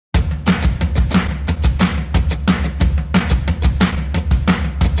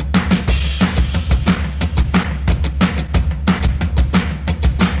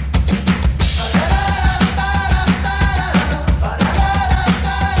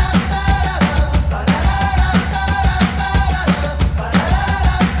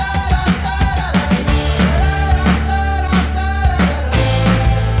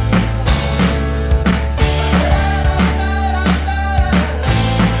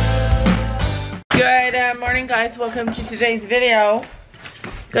Morning guys, welcome to today's video.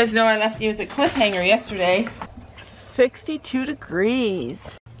 You guys know I left you with a cliffhanger yesterday. 62 degrees.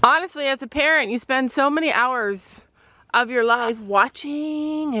 Honestly, as a parent, you spend so many hours of your life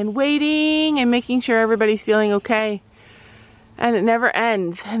watching and waiting and making sure everybody's feeling okay. And it never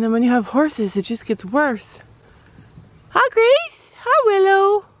ends. And then when you have horses, it just gets worse. Hi Grace, hi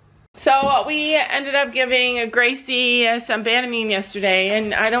Willow. So we ended up giving Gracie some Banamine yesterday,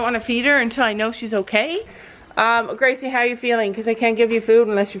 and I don't want to feed her until I know she's okay. Gracie, how are you feeling? Because I can't give you food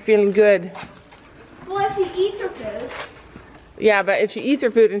unless you're feeling good. Well, if she eats her food. Yeah, but if she eats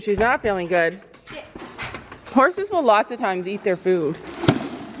her food and she's not feeling good. Yeah. Horses will lots of times eat their food.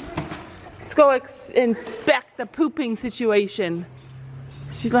 Let's go inspect the pooping situation.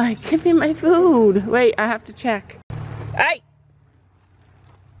 She's like, give me my food. Wait, I have to check. Hey!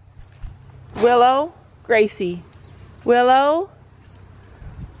 Willow, Gracie. Willow,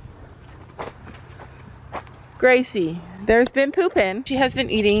 Gracie. There's been pooping. She has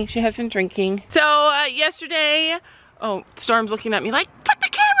been eating. She has been drinking. So yesterday, oh, Storm's looking at me like, put the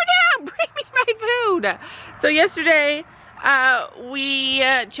camera down, bring me my food. So yesterday, we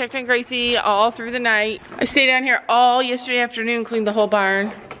checked on Gracie all through the night. I stayed down here all yesterday afternoon, cleaned the whole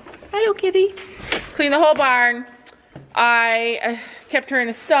barn. Hello, kitty. Cleaned the whole barn. I kept her in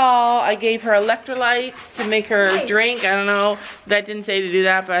a stall. I gave her electrolytes to make her drink. I don't know. That didn't say to do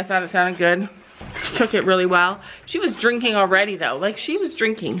that, but I thought it sounded good. She took it really well. She was drinking already though. Like she was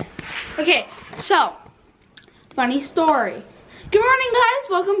drinking. Okay, so funny story. Good morning, guys.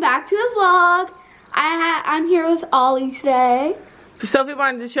 Welcome back to the vlog. I'm here with Ollie today. So Sophie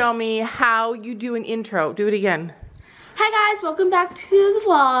wanted to show me how you do an intro. Do it again. Hi guys, welcome back to the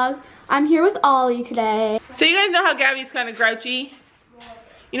vlog. I'm here with Ollie today. So you guys know how Gabby's kind of grouchy?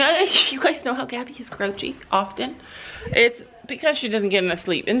 You know, you guys know how Gabby is grouchy often? It's because she doesn't get enough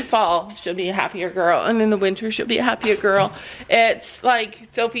sleep. In the fall, she'll be a happier girl. And in the winter, she'll be a happier girl. It's like,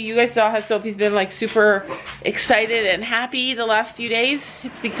 Sophie, you guys saw how Sophie's been like super excited and happy the last few days.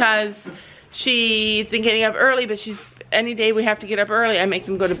 It's because she's been getting up early, but any day we have to get up early, I make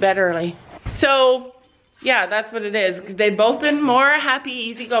them go to bed early. So, yeah, that's what it is. They've both been more happy,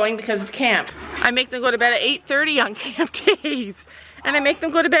 easygoing because of camp. I make them go to bed at 8:30 on camp days. And I make them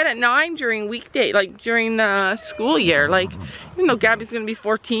go to bed at 9 during weekday, like during the school year. Like, even though Gabby's gonna be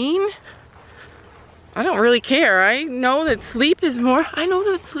 14, I don't really care. I know that sleep is more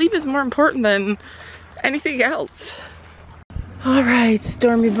important than anything else. All right,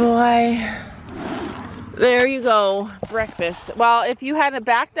 Stormy boy. There you go, breakfast. Well, if you had it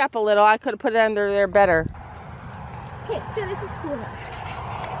backed up a little, I could have put it under there better. Okay, so this is cool.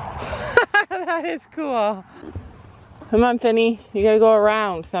 That is cool. Come on, Finny. You gotta go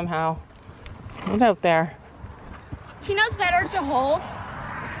around somehow. Get out there. He knows better to hold.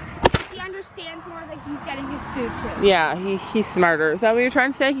 He understands more that he's getting his food too. Yeah, he's smarter. Is that what you're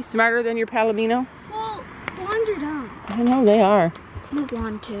trying to say? He's smarter than your Palomino? Well, blondes are dumb. I know they are. I'm a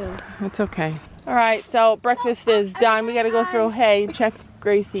blonde too. That's okay. All right, so breakfast is done. We gotta go throw hay. Check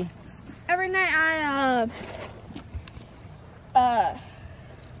Gracie. Every night I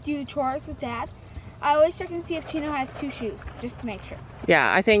do chores with Dad. I always check and see if Chino has 2 shoes, just to make sure.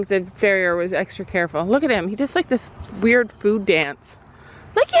 Yeah, I think the farrier was extra careful. Look at him. He does like this weird food dance.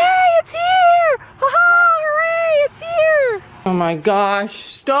 Like, yay, it's here! Ha-ha, hooray, it's here! Oh my gosh,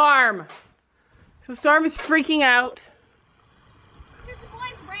 Storm! So Storm is freaking out. Because the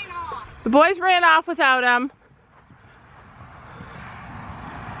boys ran off. The boys ran off without him.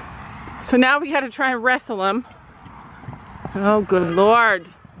 So now we gotta try and wrestle him. Oh, good Lord.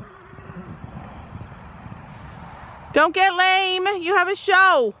 Don't get lame. You have a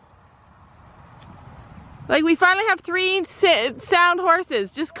show. Like, we finally have 3 sound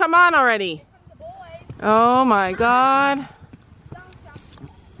horses. Just come on already. Oh my God.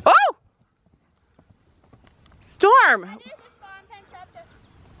 Oh! Storm!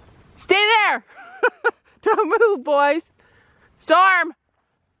 Stay there. Don't move, boys. Storm!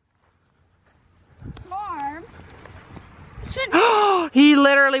 Storm? He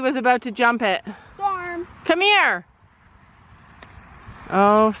literally was about to jump it. Storm. Come here.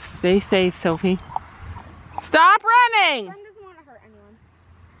 Oh, stay safe, Sophie. Stop running! Storm doesn't want to hurt anyone.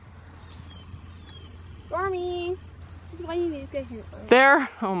 Stormy. This is why you need to get here first. There.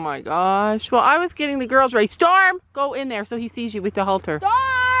 Oh my gosh. Well, I was getting the girls ready. Storm! Go in there so he sees you with the halter.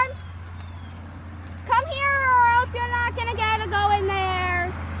 Storm! Come here or else you're not going to get to go in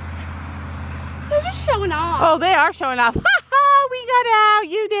there. They're just showing off. Oh, they are showing off. Ha ha! We got out.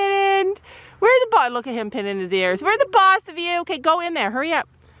 You didn't. We're the boss. Look at him pinning his ears. We're the boss of you. Okay, go in there. Hurry up.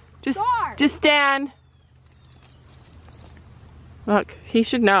 Just stand. Look, he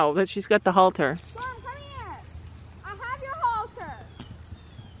should know that she's got the halter. Mom, come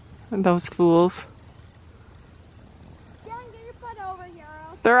Those fools. Get your butt over here.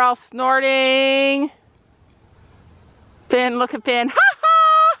 They're all snorting. Finn, look at Finn.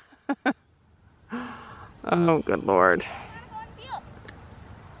 Ha ha! Oh, good Lord.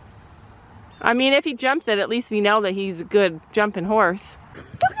 I mean, if he jumps it, at least we know that he's a good jumping horse.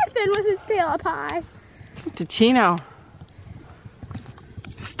 Look at Finn with his tail up high. Ticino.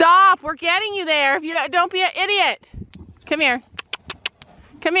 Stop! We're getting you there. If you don't be an idiot. Come here.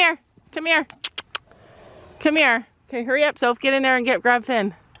 Come here. Come here. Come here. Okay, hurry up, Soph. Get in there and grab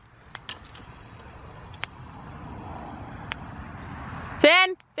Finn.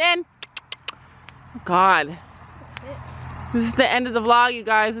 Finn! Finn! Oh, God. This is the end of the vlog, you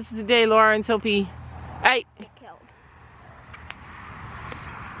guys. This is the day Laura and Sophie... Hey!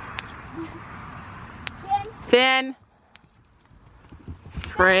 Finn!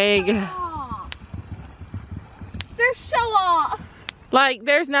 Frig. They're show-offs. Like,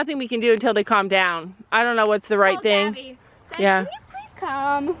 there's nothing we can do until they calm down. I don't know what's the right thing. Gabby, yeah. Can you please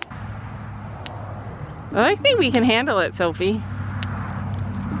come? I think we can handle it, Sophie.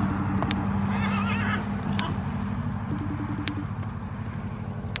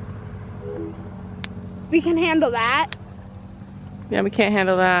 We can handle that. Yeah, we can't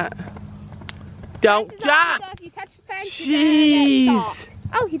handle that. Don't jump! So if you touch the fence, jeez!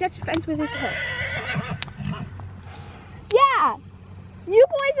 Oh, he touched the fence with his foot. Yeah! You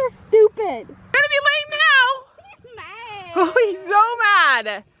boys are stupid! You're gonna be late now! He's mad! Oh, he's so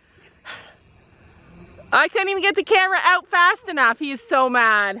mad! I couldn't even get the camera out fast enough. He is so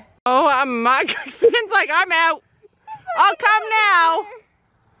mad. Oh my God, Finn's like, I'm out. I'll come now.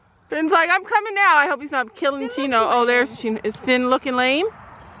 Finn's like, I'm coming now. I hope he's not killing Chino. Oh, there's Chino. Is Finn looking lame?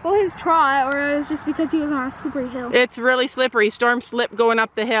 Well, his trot, or it was just because he was on a slippery hill. It's really slippery. Storm slip going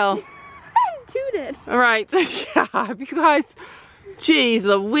up the hill. I tooted. All right. Yeah, you guys, jeez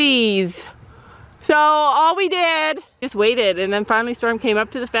Louise. So all we did, just waited, and then finally Storm came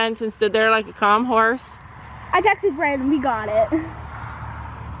up to the fence and stood there like a calm horse. I texted Brandon, we got it.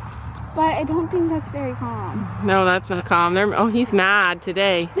 But I don't think that's very calm. No, that's not calm. Oh, he's mad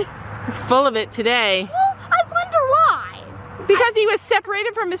today. He's full of it today. Well, I wonder why. Because he was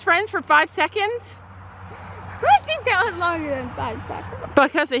separated from his friends for 5 seconds? I think that was longer than 5 seconds.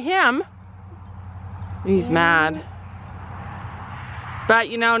 Because of him. He's mad. But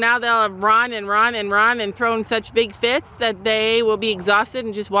you know, now they'll run and run and run and throw in such big fits that they will be exhausted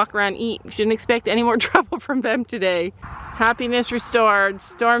and just walk around and eat. We shouldn't expect any more trouble from them today. Happiness restored.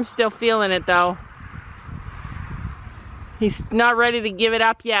 Storm's still feeling it though. He's not ready to give it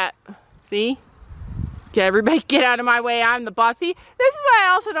up yet. See? Okay, everybody get out of my way. I'm the boss. See, this is what I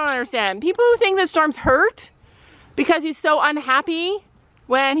also don't understand. People who think that Storm's hurt because he's so unhappy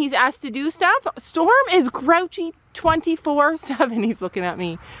when he's asked to do stuff. Storm is grouchy 24/7. He's looking at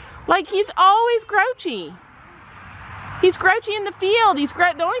me. Like, he's always grouchy. He's grouchy in the field.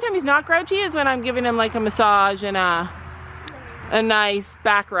 The only time he's not grouchy is when I'm giving him like a massage and a nice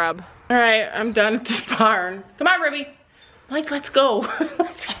back rub. All right, I'm done at this barn. Come on, Ruby. Like, let's go.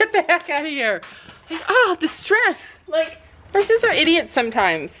 Let's get the heck out of here. Like, oh, the stress. Like, horses are idiots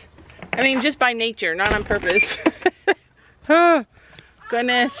sometimes. I mean, just by nature, not on purpose. Oh,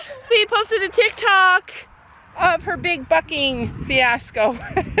 goodness. We posted a TikTok of her big bucking fiasco.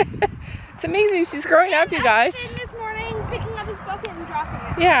 It's amazing she's growing up, you guys. This morning, picking up his bucket and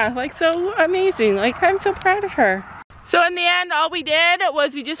dropping it. Yeah, like, so amazing. Like, I'm so proud of her. So in the end, all we did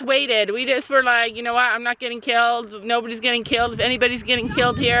was we just waited. We just were like, you know what, I'm not getting killed. Nobody's getting killed. If anybody's getting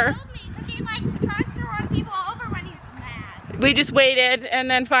killed here. We just waited,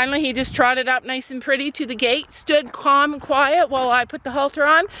 and then finally he just trotted up nice and pretty to the gate, stood calm and quiet while I put the halter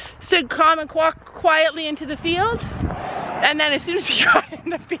on, stood calm and quietly into the field, and then as soon as he got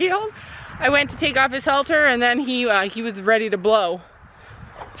in the field, I went to take off his halter, and then he was ready to blow.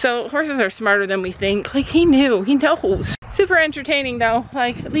 So horses are smarter than we think. Like, he knew, he knows. Super entertaining though.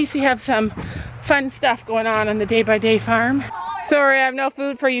 Like, at least we have some fun stuff going on the Day by Day farm. Sorry, I have no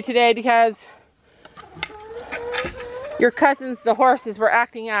food for you today because your cousins, the horses, were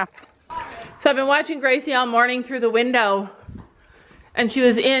acting up. So I've been watching Gracie all morning through the window, and she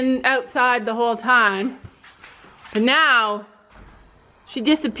was outside the whole time. But now she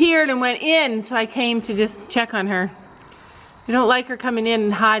disappeared and went in, so I came to just check on her. I don't like her coming in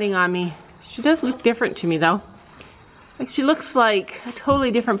and hiding on me. She does look different to me though. Like, she looks like a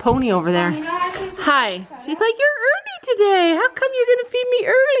totally different pony over there. Hi. She's like, you're early today. How come you're gonna feed me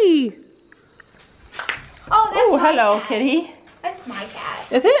early? Oh, that's hello, cat. kitty. That's my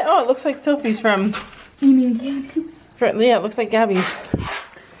cat. Is it? Oh, it looks like Sophie's from... You mean Gabby? Yeah, it looks like Gabby's.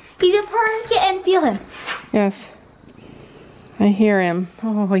 He's a purr kitten, feel him. Yes. I hear him.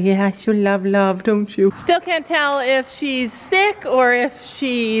 Oh yeah, she'll love, don't you? Still can't tell if she's sick or if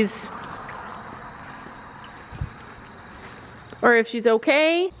she's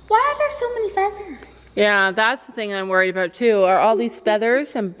okay. Why are there so many feathers? Yeah, that's the thing I'm worried about too. Are all these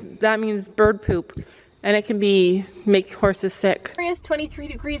feathers, and that means bird poop. And it can make horses sick. It's 23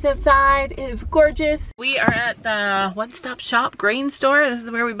 degrees outside. It is gorgeous. We are at the one-stop shop grain store. This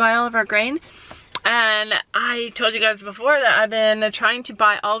is where we buy all of our grain. And I told you guys before that I've been trying to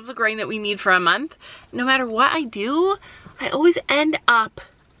buy all of the grain that we need for a month. No matter what I do, I always end up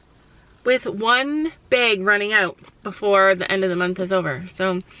with one bag running out before the end of the month is over.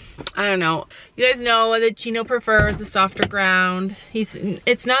 So, I don't know. You guys know that Chino prefers the softer ground.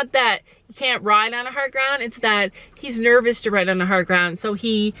 It's not that he can't ride on a hard ground, it's that he's nervous to ride on a hard ground, so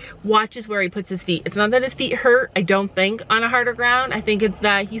he watches where he puts his feet. It's not that his feet hurt, I don't think, on a harder ground. I think it's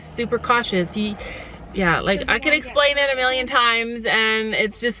that he's super cautious. Yeah, like I could explain it a million times, and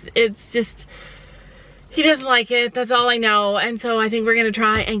it's just, he doesn't like it. That's all I know. And so I think we're gonna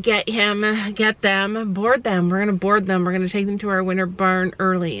try and board them. We're gonna board them. We're gonna take them to our winter barn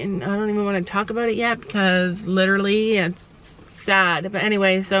early. And I don't even want to talk about it yet because literally it's sad. But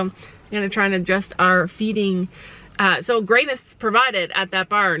anyway, so I'm gonna try and adjust our feeding. So grain is provided at that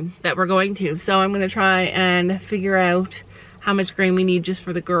barn that we're going to. So I'm gonna try and figure out how much grain we need just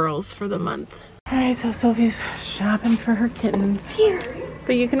for the girls for the month. All right, so Sophie's shopping for her kittens. Here.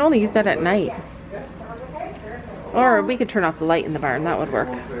 But you can only use that at night. Or we could turn off the light in the barn, that would work.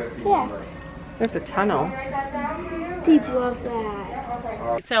 Yeah. There's a tunnel. Deep love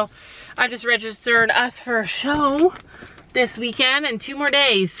that. So I just registered us for a show this weekend and 2 more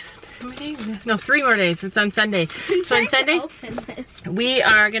days. How many days? No, 3 more days. It's on Sunday. So on Sunday, we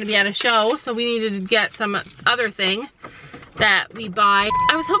are going to be at a show, so we needed to get some other thing that we buy.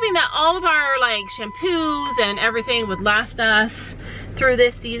 I was hoping that all of our like shampoos and everything would last us through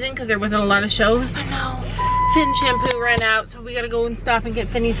this season because there wasn't a lot of shows, but no. Finn shampoo ran out, so we gotta go and stop and get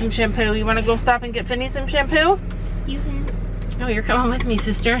Finny some shampoo. You wanna go stop and get Finny some shampoo? You can. No, you're coming with me,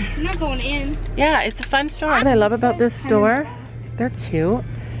 sister. I'm not going in. Yeah, it's a fun store. What I love about this store, they're cute,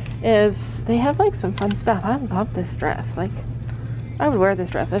 is they have like some fun stuff. I love this dress. Like, I would wear this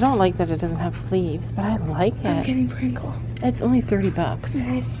dress. I don't like that it doesn't have sleeves, but I like it. I'm getting Pringle. It's only 30 bucks.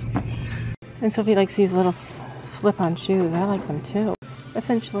 Nice. And Sophie likes these little slip-on shoes. I like them too.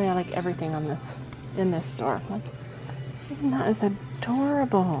 Essentially, I like everything on in this store. Like, that is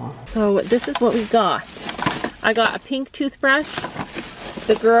adorable. So this is what we got. I got a pink toothbrush.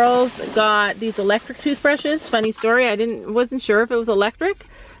 The girls got these electric toothbrushes. Funny story, wasn't sure if it was electric,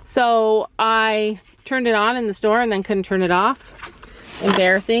 so I turned it on in the store and then couldn't turn it off.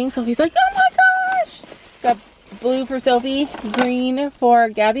 Embarrassing. Sophie's like, oh my gosh! Got blue for Sophie, green for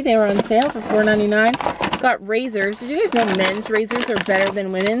Gabby. They were on sale for $4.99. Got razors. Did you guys know men's razors are better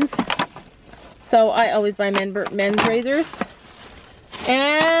than women's? So I always buy men's razors.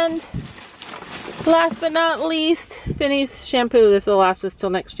 And last but not least, Finny's shampoo. This will last us till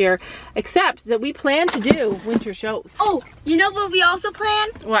next year. Except that we plan to do winter shows. Oh, you know what we also plan?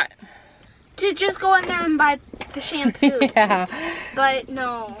 What? To just go in there and buy the shampoo. Yeah. But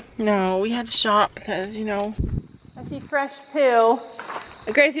no. No, we had to shop because, you know. I see fresh poo.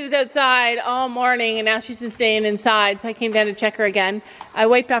 Gracie was outside all morning and now she's been staying inside, so I came down to check her again. I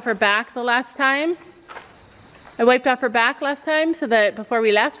wiped off her back the last time. So that before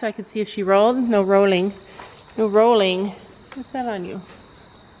we left, so I could see if she rolled. No rolling. No rolling. What's that on you?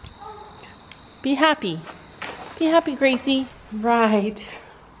 Be happy. Be happy, Gracie. Right.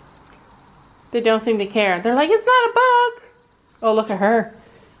 They don't seem to care. They're like, it's not a bug. Oh, look at her.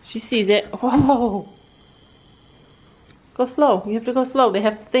 She sees it. Whoa. Go slow. You have to go slow. They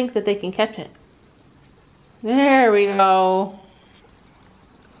have to think that they can catch it. There we go.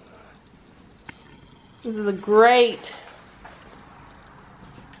 This is a great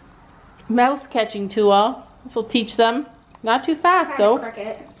mouse catching tool. This will teach them. Not too fast though.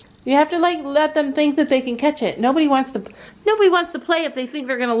 You have to like let them think that they can catch it. Nobody wants to play if they think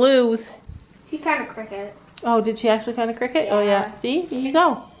they're gonna lose. She found a cricket. Oh, did she actually find a cricket? Yeah. Oh yeah. See? Here you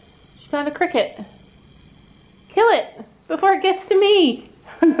go. She found a cricket. Kill it before it gets to me.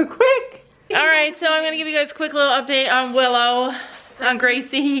 Quick. Alright, so I'm gonna give you guys a quick little update on Willow, on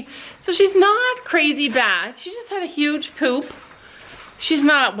Gracie. So she's not crazy bad. She just had a huge poop. She's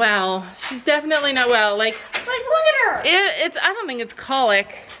not well. She's definitely not well. Like look at her. It's I don't think it's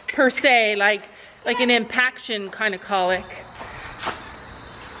colic per se, like an impaction kind of colic.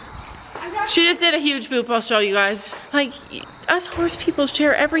 She just did a huge poop. I'll show you guys. Like, us horse people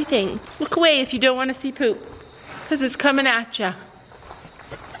share everything. Look away if you don't want to see poop, because it's coming at you.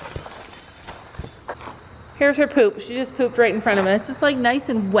 Here's her poop. She just pooped right in front of us. It's like nice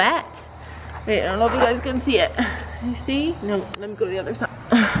and wet. Wait, I don't know if you guys can see it. You see? No, let me go to the other side.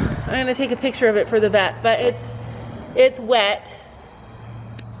 I'm gonna take a picture of it for the vet, but it's wet.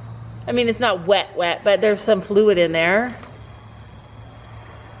 I mean, it's not wet, but there's some fluid in there.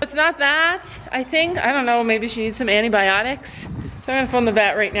 It's not that, I think. I don't know, maybe she needs some antibiotics. So I'm gonna phone the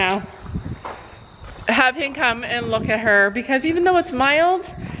vet right now. Have him come and look at her, because even though it's mild,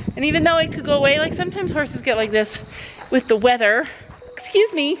 and even though it could go away, like sometimes horses get like this with the weather.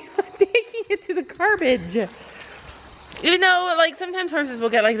 Excuse me, I'm taking it to the garbage. Even though, like, sometimes horses will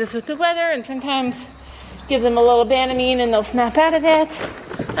get like this with the weather, and sometimes give them a little Banamine and they'll snap out of it.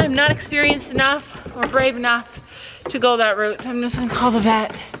 I'm not experienced enough or brave enough to go that route, so I'm just gonna call the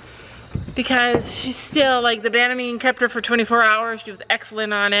vet. Because she's still, like, the Banamine kept her for 24 hours. She was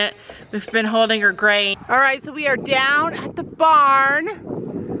excellent on it. We've been holding her great. All right, so we are down at the barn.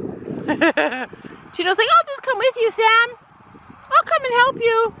 Chino's like, I'll just come with you, Sam. I'll come and help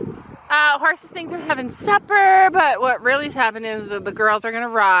you. Horses think they're having supper, but what really is happening is that the girls are gonna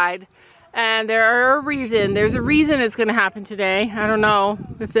ride. And there's a reason it's gonna happen today. I don't know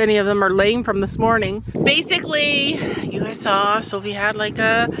if any of them are lame from this morning. Basically, you guys saw Sophie had like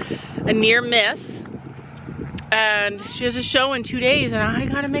a near miss. And she has a show in 2 days, and I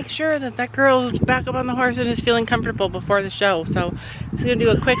gotta make sure that that girl's back up on the horse and is feeling comfortable before the show. So I'm gonna do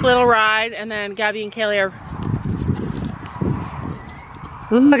a quick little ride, and then Gabby and Kaylee are...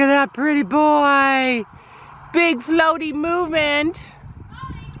 Look at that pretty boy! Big floaty movement.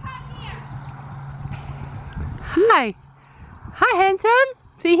 Hi. Hi, handsome.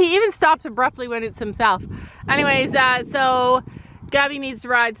 See, he even stops abruptly when it's himself. Anyways, so Gabby needs to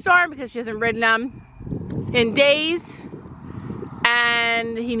ride Storm because she hasn't ridden him in days.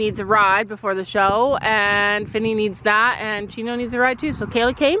 And he needs a ride before the show. And Finny needs that. And Chino needs a ride too. So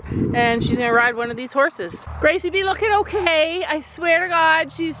Kayla came and she's going to ride one of these horses. Gracie be looking okay. I swear to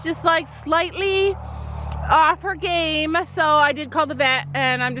God, she's just like slightly off her game. So I did call the vet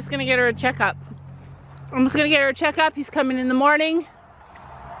and I'm just going to get her a checkup. I'm just gonna get her a checkup. He's coming in the morning.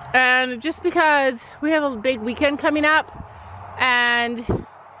 And just because we have a big weekend coming up and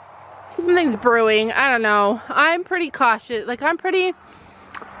something's brewing, I don't know. I'm pretty cautious. Like I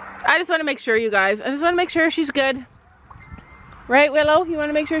just wanna make sure, you guys. I just wanna make sure she's good. Right, Willow? You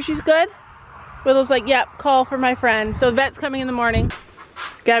wanna make sure she's good? Willow's like, yep, call for my friend. So the vet's coming in the morning.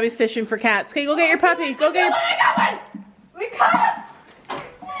 Gabby's fishing for cats. Okay, go get your puppy. Go get your... I got one! We caught him!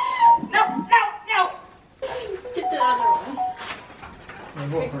 No. Get the other one.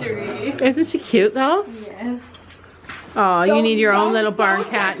 Victory. Isn't she cute though? Yes. Oh, you need your own little barn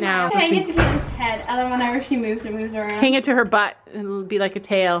cat now. Hang it to Kayla's head, and then whenever she moves, it moves around. Hang it to her butt and it'll be like a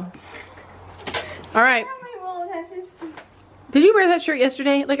tail. All right. Did you wear that shirt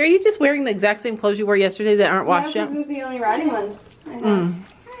yesterday? Like, are you just wearing the exact same clothes you wore yesterday that aren't washed yet? These are the only riding ones.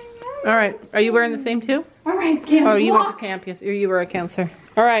 All right. Are you wearing the same too? All right, camp. Oh, you went to camp, yes. Or you were a counselor.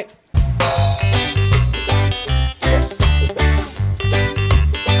 All right.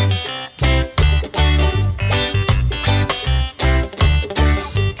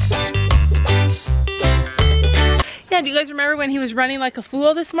 Do you guys remember when he was running like a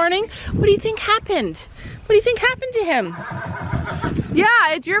fool this morning? What do you think happened? What do you think happened to him?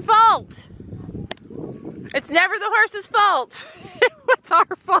 Yeah, it's your fault. It's never the horse's fault. It was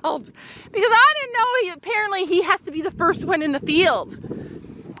our fault. Because I didn't know apparently he has to be the first one in the field.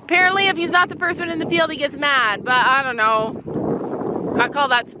 Apparently if he's not the first one in the field, he gets mad. But I don't know. I call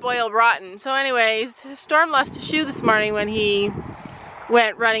that spoiled rotten. So anyways, Storm lost his shoe this morning when he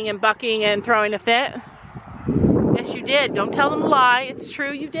went running and bucking and throwing a fit. Yes, you did. Don't tell them a lie. It's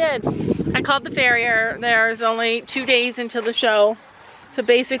true, you did. I called the farrier. There's only 2 days until the show. So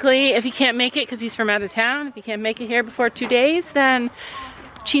basically, if he can't make it because he's from out of town, if he can't make it here before 2 days, then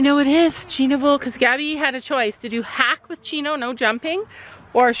Chino it is. Chino will, because Gabby had a choice to do hack with Chino, no jumping,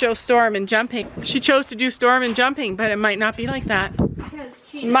 or show Storm and jumping. She chose to do Storm and jumping, but it might not be like that.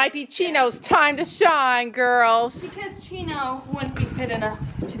 It might be Chino's time to shine, girls. Because Chino wouldn't be fit enough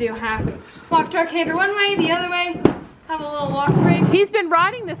to do hack. Walk truck canter one way, the other way, have a little walk break. He's been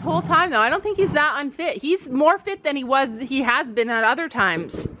riding this whole time though. I don't think he's that unfit. He's more fit than he has been at other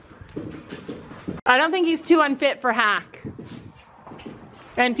times. I don't think he's too unfit for hack.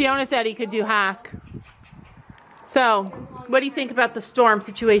 And Fiona said he could do hack. So, what do you think about the Storm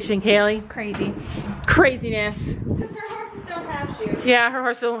situation, Kaylee? Crazy. Craziness. Because her horses don't have shoes. Yeah, her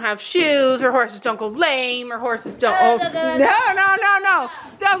horses don't have shoes. Her horses don't go lame. Her horses don't... Oh, no.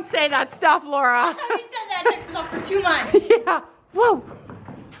 Don't say that stuff, Laura. No, you said that next was up for 2 months. Yeah. Whoa.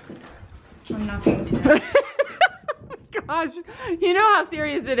 I'm not going to. Gosh, you know how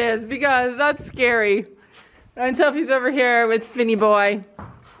serious it is because that's scary. And Sophie's over here with Finny boy.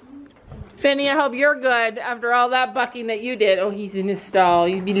 Finny, I hope you're good after all that bucking that you did. Oh, he's in his stall.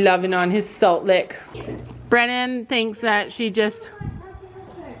 He'd be loving on his salt lick. Brennan thinks that she has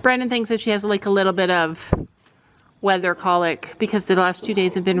like a little bit of weather colic because the last 2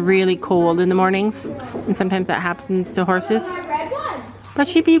 days have been really cold in the mornings. And sometimes that happens to horses. But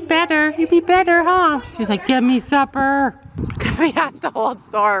she'd be better. You'd be better, huh? She's like, give me supper. Gabby has to hold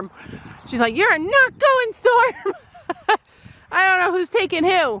Storm. She's like, you're not going, Storm. I don't know who's taking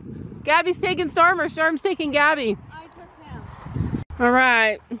who. Gabby's taking Storm or Storm's taking Gabby. I took him. All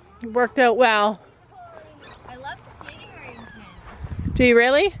right, worked out well. I love the skating arrangement. Do you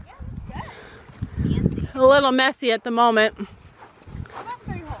really? Yeah, good. A little messy at the moment.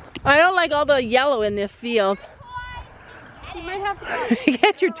 I don't like all the yellow in this field. You might have to go.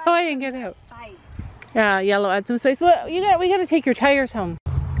 Get your toy and get out. Yeah, yellow adds some space. Well, we gotta take your tires home.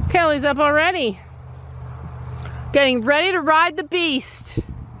 Kelly's up already. Getting ready to ride the beast.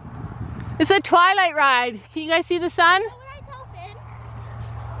 It's a twilight ride. Can you guys see the sun?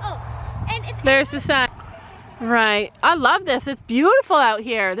 There's the sun. Right. I love this. It's beautiful out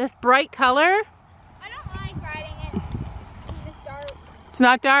here. This bright color. I don't like riding it in this dark. It's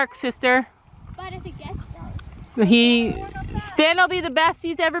not dark, sister. But if it gets dark. Stan will be the best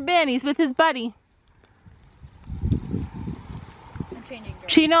he's ever been. He's with his buddy.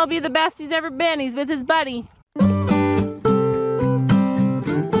 Chino will be the best he's ever been. He's with his buddy.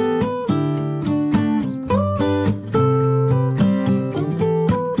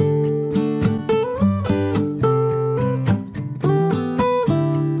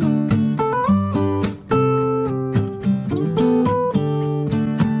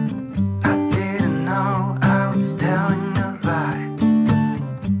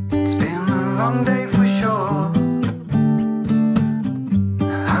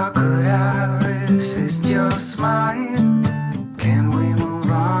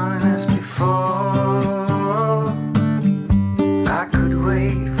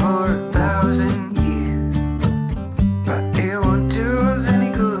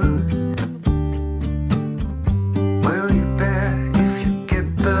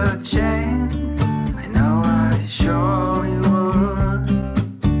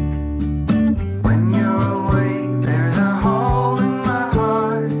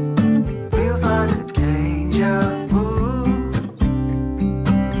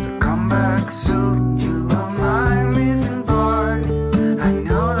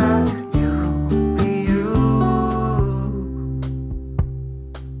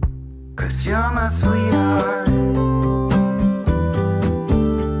 You're my sweetheart.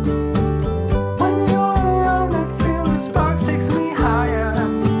 When you're around, I feel the sparks takes me higher,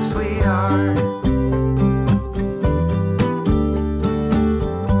 sweetheart.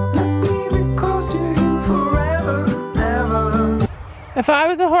 Let me be close to you forever, ever. If I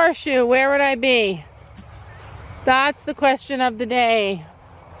was a horseshoe, where would I be? That's the question of the day.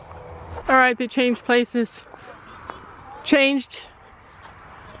 All right, they changed places. Changed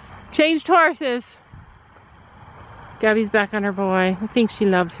horses. Gabby's back on her boy. I think she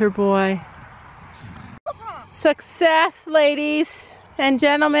loves her boy. Success, ladies and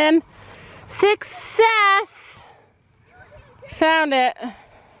gentlemen. Success! Found it.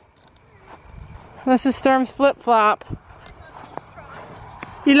 This is Storm's flip-flop.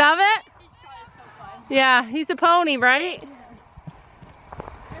 You love it? Yeah, he's a pony, right?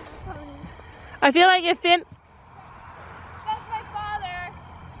 I feel like if Finn...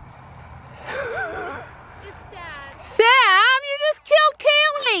 Sam, you just killed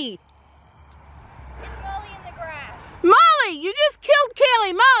Kaylee! Molly in the grass. Molly, you just killed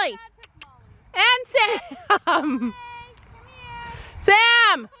Kaylee! Molly! And Sam!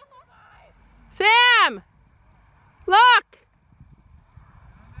 Sam! Sam! Look!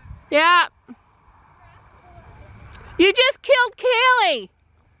 Yeah. You just killed Kaylee!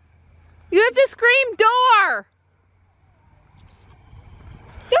 You have to scream door!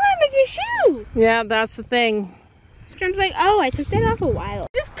 Storm, it's your shoe! Yeah, that's the thing. Storm's like, oh, I took that off a while.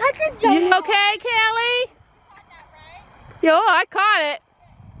 Just cut your door. You okay, Kelly? Yo, I caught it.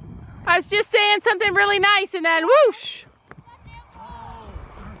 I was just saying something really nice and then whoosh.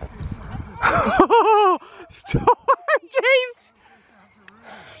 Storm chased.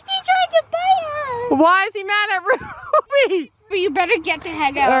 He tried to bite us. Why is he mad at Ruby? But you better get the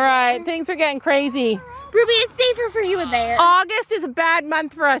heck out. All right, things are getting crazy. Ruby, it's safer for you in there. August is a bad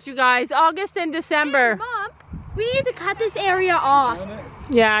month for us, you guys. August and December. Mom, we need to cut this area off.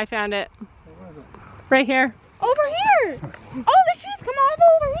 Yeah, I found it. Right here. Over here. Oh, the shoes come off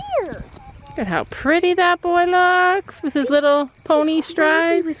over here. Look at how pretty that boy looks with his little pony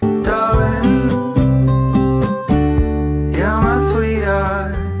stripes. Darling, You're my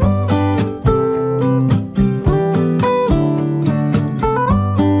sweetheart.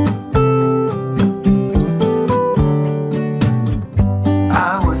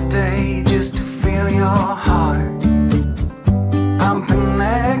 I would stay just to feel your heart pumping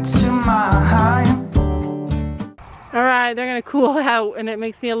next to mine. All right, they're gonna cool out and it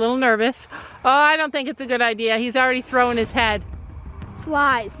makes me a little nervous. Oh, I don't think it's a good idea. He's already throwing his head.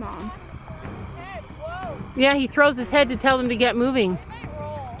 Flies, Mom. Yeah, he throws his head to tell them to get moving.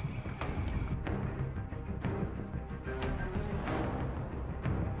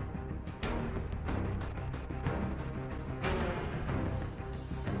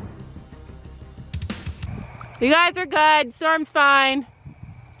 You guys are good. Storm's fine.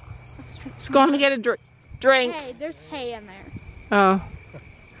 Just going to get a drink. Hey, there's hay in there. Oh.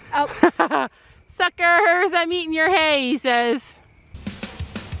 Oh. Suckers, I'm eating your hay, he says.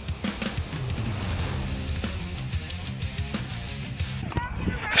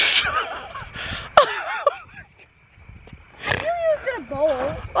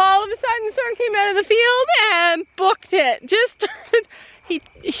 All of a sudden, the storm came out of the field and booked it. Just started.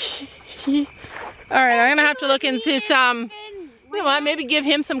 All right, I'm gonna have to look into some. You know what? Maybe give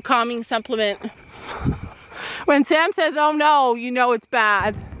him some calming supplement. When Sam says, "Oh no," you know it's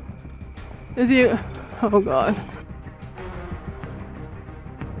bad. Is he? Oh God.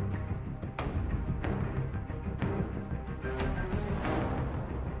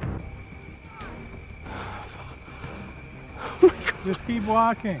 Just keep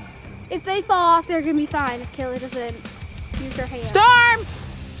walking. If they fall off, they're gonna be fine if Kayla doesn't use her hand. Storm!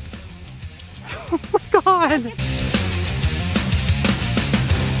 Oh my God.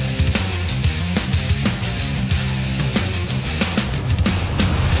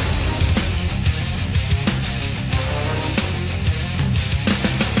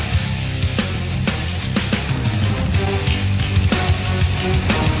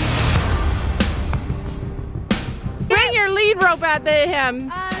 Bring your lead rope at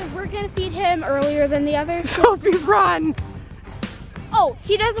him. We're gonna feed him earlier than the others. Sophie, run. Oh,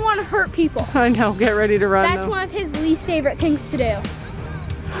 he doesn't want to hurt people. I know, get ready to run. That's one of his least favorite things to do.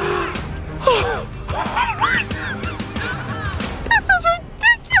 This is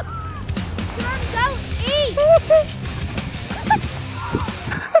ridiculous. Storm, go eat.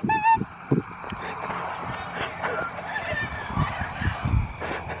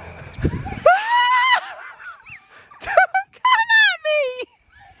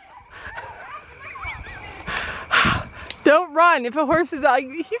 Don't run. If a horse is out,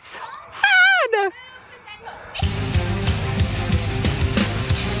 he's so mad.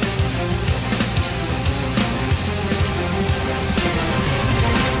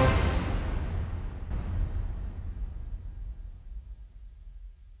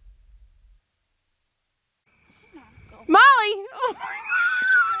 Molly! Oh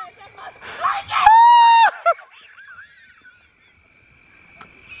my God.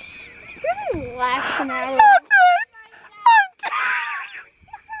 Really relax now.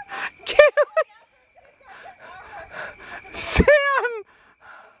 Sam,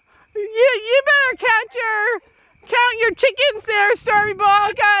 you better count your chickens there, Stormy Ball,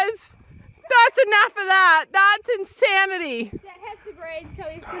 because that's enough of that. That's insanity. Dad has the grade, so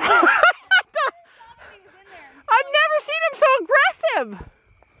he's I've never seen him so aggressive.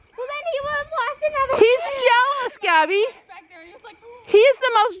 Well, then he would have lost another. He's jealous, Gabby. He is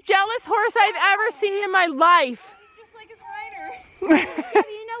the most jealous horse I've ever seen in my life. Just like his rider.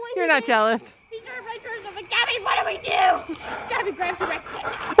 Gabby, you know what? You're not jealous. He started right towards him, like, Gabby, what do we do? Gabby grabs the right kick.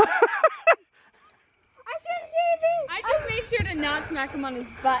 I just made sure to not smack him on his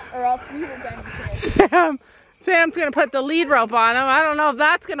butt, or else we were going to kill. Sam's gonna put the lead rope on him. I don't know if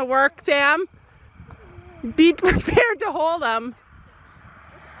that's gonna work, Sam. Be prepared to hold him.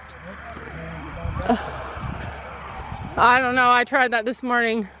 I don't know, I tried that this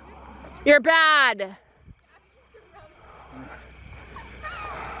morning. You're bad.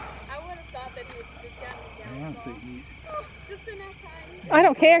 I would have thought that he would sit down and just enough time. I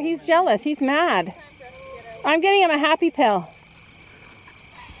don't care, he's jealous, he's mad. I'm getting him a happy pill.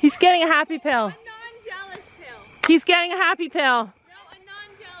 He's getting a happy pill. A non-jealous pill. He's getting a happy pill. No, a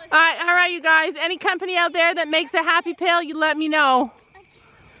non-jealous All right, you guys. Any company out there that makes a happy pill, you let me know.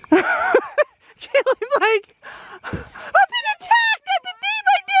 Kaylee's like, I've been attacked at the Day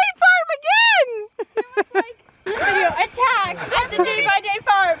by Day farm again. video attack at the Day-by-Day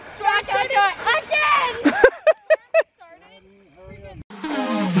farm. Again.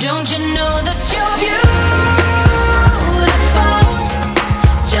 Don't you